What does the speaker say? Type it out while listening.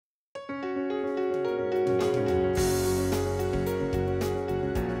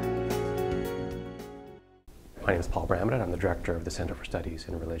My name is Paul Bramadat. I'm the director of the Center for Studies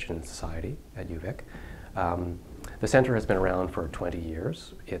in Religion and Society at UVic. The center has been around for 20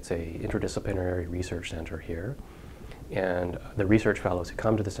 years. It's an interdisciplinary research center here. And the research fellows who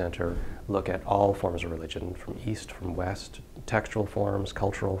come to the center look at all forms of religion, from East, from West, textual forms,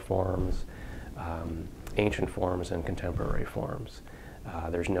 cultural forms, ancient forms, and contemporary forms.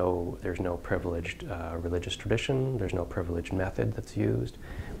 There's no privileged religious tradition. There's no privileged method that's used.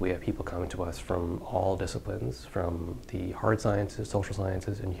 We have people coming to us from all disciplines, from the hard sciences, social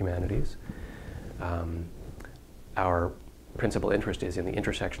sciences, and humanities. Our principal interest is in the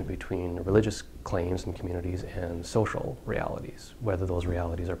intersection between religious claims and communities and social realities, whether those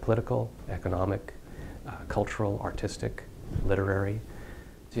realities are political, economic, cultural, artistic, literary.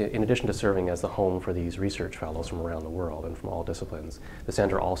 In addition to serving as the home for these research fellows from around the world and from all disciplines, the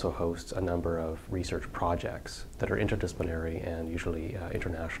center also hosts a number of research projects that are interdisciplinary and usually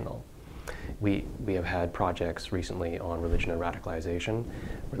international. We have had projects recently on religion and radicalization,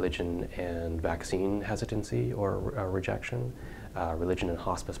 religion and vaccine hesitancy or rejection, religion and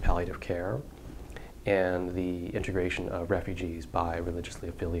hospice palliative care, and the integration of refugees by religiously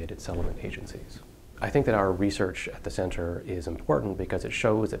affiliated settlement agencies. I think that our research at the center is important because it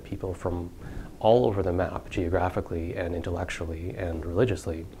shows that people from all over the map, geographically and intellectually and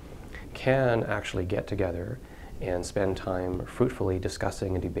religiously, can actually get together and spend time fruitfully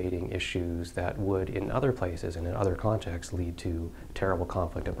discussing and debating issues that would, in other places and in other contexts, lead to terrible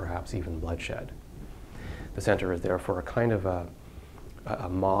conflict and perhaps even bloodshed. The center is therefore a kind of a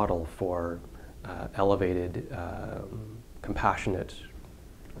model for elevated, compassionate,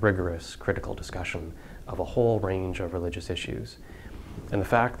 rigorous, critical discussion of a whole range of religious issues. And the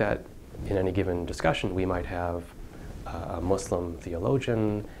fact that in any given discussion we might have a Muslim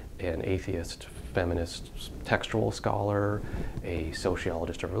theologian, an atheist feminist textual scholar, a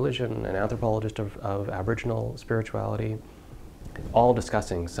sociologist of religion, an anthropologist of Aboriginal spirituality, all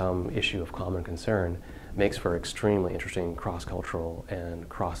discussing some issue of common concern makes for extremely interesting cross-cultural and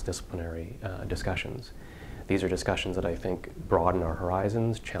cross-disciplinary discussions. These are discussions that I think broaden our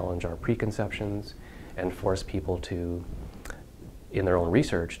horizons, challenge our preconceptions, and force people to, in their own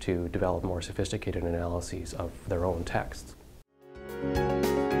research, to develop more sophisticated analyses of their own texts.